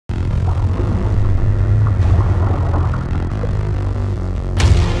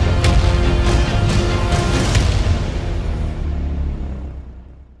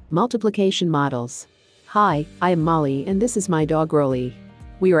Multiplication models. Hi, I am Molly and this is my dog Rolly.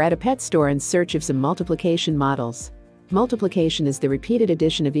 We are at a pet store in search of some multiplication models. Multiplication is the repeated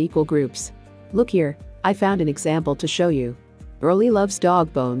addition of equal groups. Look here, I found an example to show you. Rolly loves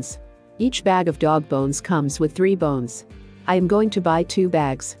dog bones. Each bag of dog bones comes with 3 bones. I am going to buy 2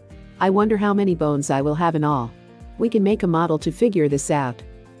 bags. I wonder how many bones I will have in all. We can make a model to figure this out.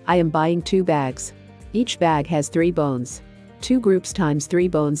 I am buying 2 bags. Each bag has 3 bones. 2 groups times 3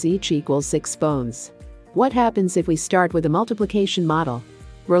 bones each equals 6 bones. What happens if we start with a multiplication model?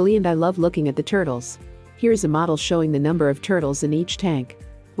 Rolly and I love looking at the turtles. Here's a model showing the number of turtles in each tank.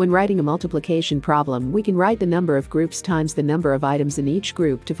 When writing a multiplication problem, we can write the number of groups times the number of items in each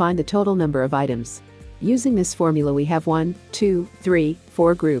group to find the total number of items. Using this formula we have 1, 2, 3,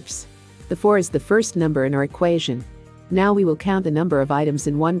 4 groups. The 4 is the first number in our equation. Now we will count the number of items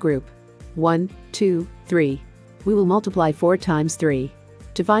in one group. 1, 2, 3. We will multiply 4 times 3.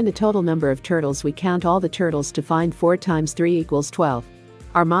 To find the total number of turtles we count all the turtles to find 4 times 3 equals 12.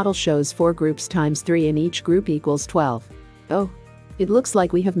 Our model shows 4 groups times 3 in each group equals 12. Oh, it looks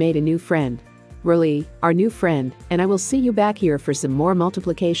like we have made a new friend. Rolly, our new friend, and I will see you back here for some more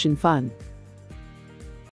multiplication fun.